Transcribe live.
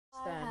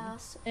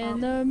house. In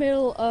the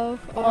middle of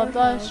our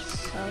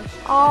house.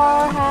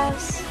 Our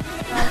house.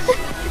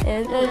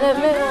 In the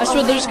middle. I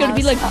swear there's gonna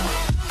be like.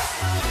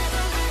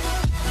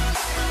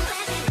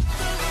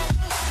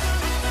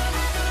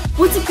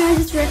 What's up, guys?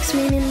 It's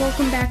Rexman, and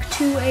welcome back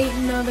to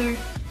another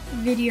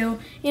video.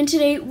 And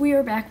today we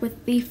are back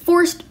with the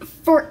first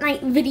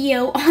Fortnite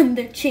video on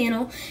the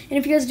channel. And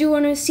if you guys do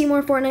want to see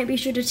more Fortnite, be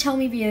sure to tell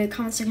me via the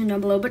comment section down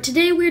below. But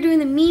today we're doing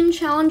the meme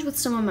challenge with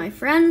some of my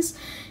friends.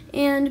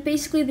 And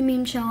basically the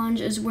meme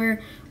challenge is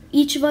where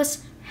each of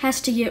us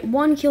has to get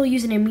one kill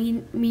using a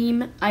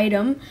meme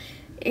item.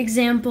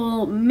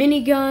 Example,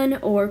 minigun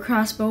or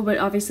crossbow, but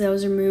obviously that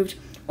was removed.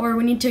 Or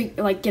we need to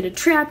like get a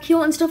trap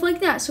kill and stuff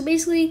like that. So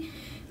basically,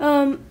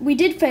 we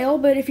did fail,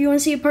 but if you want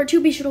to see a part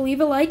 2, be sure to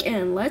leave a like,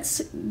 and let's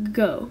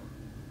go.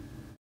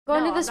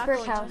 Going to this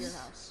brick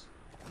house.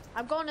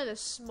 I'm going to the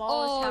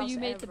smallest house you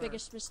made ever. the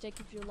biggest mistake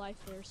of your life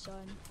there,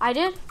 son. I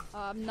did?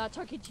 I'm not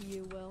talking to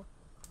you, Will.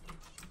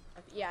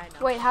 Yeah, I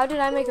know. Wait, how did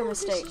I make a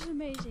mistake? This is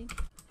amazing.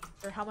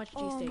 Or how much do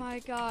you Oh think? my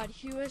god,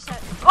 he was at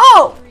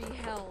 3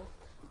 health.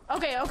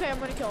 Okay, I'm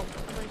gonna kill him.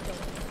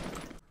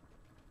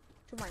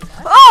 Oh my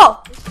god.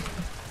 Oh!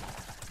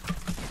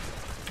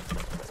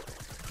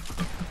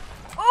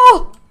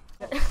 Oh!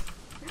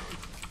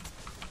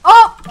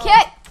 Oh!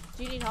 Okay!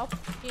 Do you need help?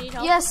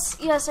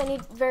 Yes, I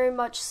need very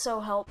much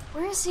so help.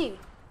 Where is he?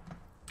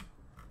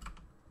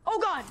 Oh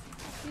god!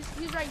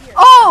 He's right here.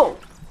 Oh!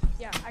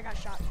 Yeah, I got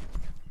shot.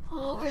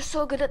 Oh, we're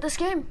so good at this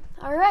game.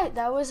 Alright,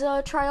 that was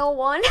trial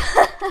 1.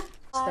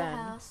 Our Then.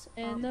 house.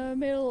 In the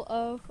middle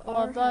of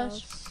our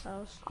house.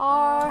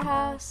 Our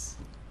house.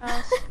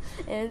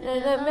 In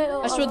the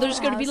middle. I swear there's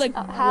gonna be like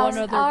house,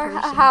 one other our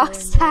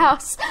person.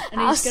 house,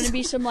 And he's gonna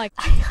be some like.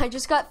 I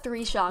just got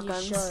 3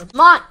 shotguns. should.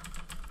 Come on.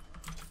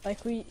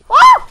 Like we. Woo!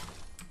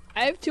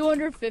 I have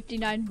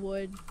 259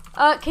 wood.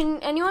 Can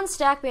anyone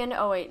stack bandage?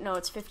 Oh wait, no,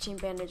 it's 15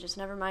 bandages.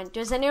 Never mind.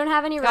 Does anyone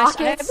have any Guys,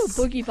 I have a rockets?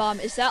 boogie bomb.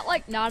 Is that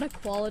like not a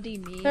quality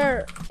meme?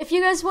 Sure. If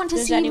you guys want to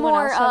Does see anyone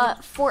more else have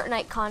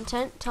Fortnite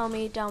content, tell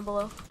me down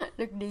below.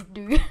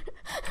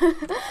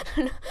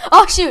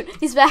 Oh shoot,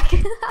 he's back.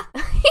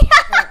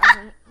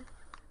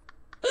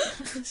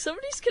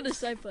 Somebody's gonna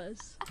snipe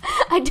us.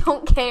 I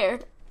don't care.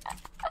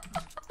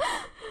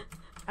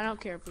 I don't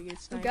care if we get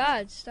Oh sniped.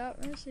 god,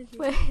 stop messaging.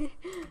 Wait.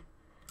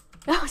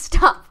 No,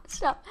 stop.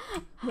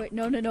 Wait,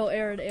 no,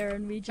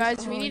 Aaron, we just.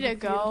 Guys, we need to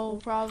go,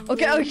 probably.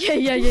 Okay,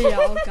 yeah.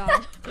 Oh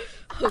god.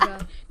 Oh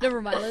god.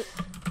 Never mind.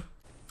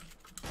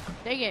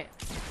 Dang it.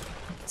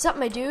 What's up,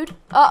 my dude?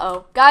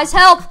 Uh-oh. Guys,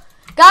 help!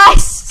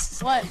 Guys!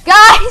 What?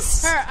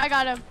 Guys! Her, I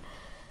got him.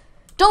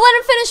 Don't let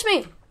him finish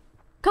me!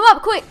 Come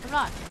up, quick! I'm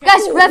not.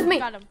 Guys, rev me!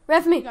 Got him.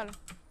 Rev me! Got him.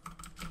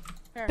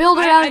 Here. Build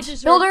I around!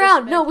 just Build heard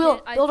around! this No, med Will,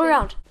 kit, I build think.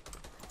 around.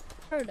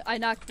 I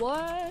knocked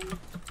one.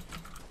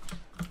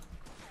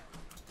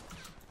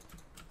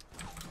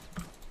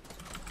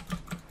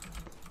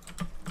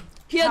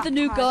 He had the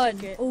new gun.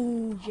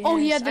 Oh, yes. Oh,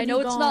 he had the I know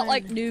new it's not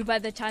like gun. new by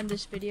the time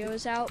this video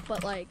is out,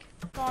 but like.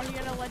 Oh, he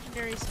got a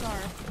legendary scar.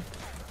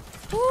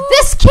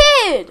 This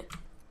kid!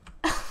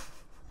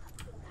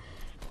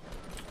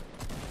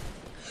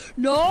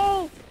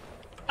 No!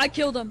 I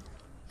killed him.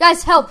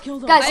 Guys, help!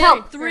 Killed him. Guys, I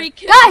help! had 3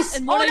 kills Guys!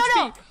 and Oh, 1 no, HP.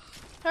 no.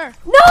 Her.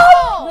 No!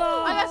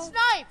 No! I got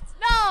sniped.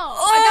 No!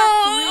 I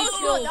got 3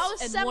 kills That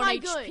was and 1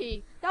 semi-good.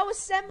 HP. That was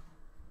semi.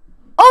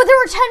 Oh, there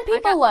were 10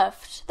 people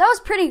left. That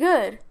was pretty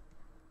good.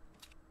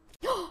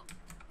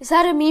 Is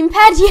that a meme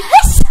pad?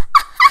 Yes!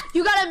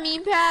 You got a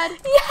meme pad?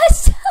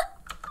 Yes!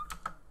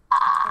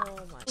 Oh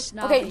my.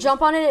 Snobby. Okay,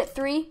 jump on it at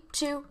 3,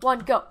 2, 1,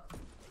 go.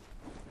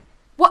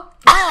 What?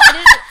 No, I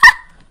didn't.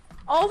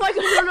 Oh my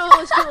god, no,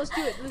 let's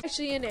do it. Let's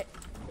actually in it.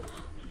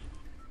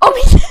 Oh,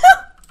 me too!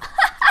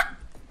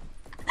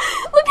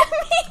 Look at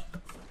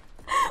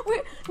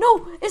me!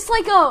 No, it's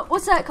like a,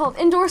 what's that called?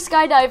 Indoor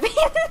skydiving.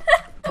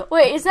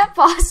 Wait, is that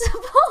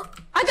possible?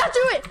 I got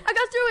through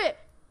it.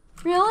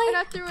 Really?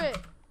 I got through it.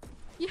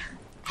 Yeah.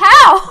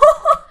 How?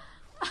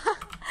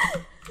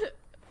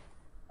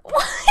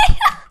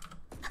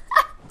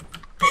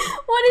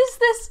 What is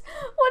this?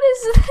 What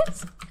is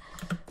this?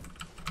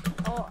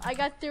 Oh, I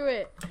got through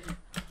it.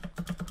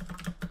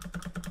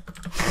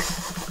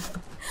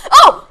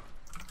 Oh!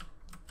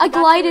 I Got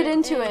glided through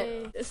into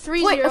it.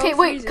 3-0. Wait, okay,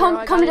 wait, 3-0.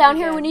 I come got it down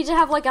here. again. We need to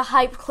have like a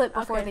hype clip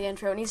before Okay. the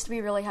intro. It needs to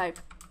be really hype.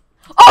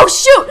 Oh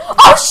shoot!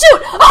 Oh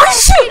shoot! Oh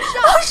shoot!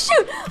 Oh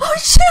shoot! Oh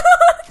shoot!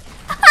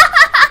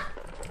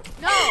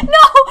 No.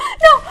 No!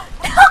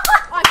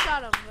 I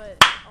shot him, but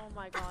oh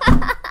my god.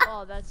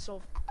 Oh, that's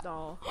so.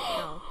 No.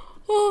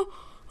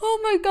 Oh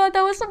my god,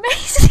 that was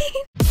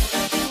amazing!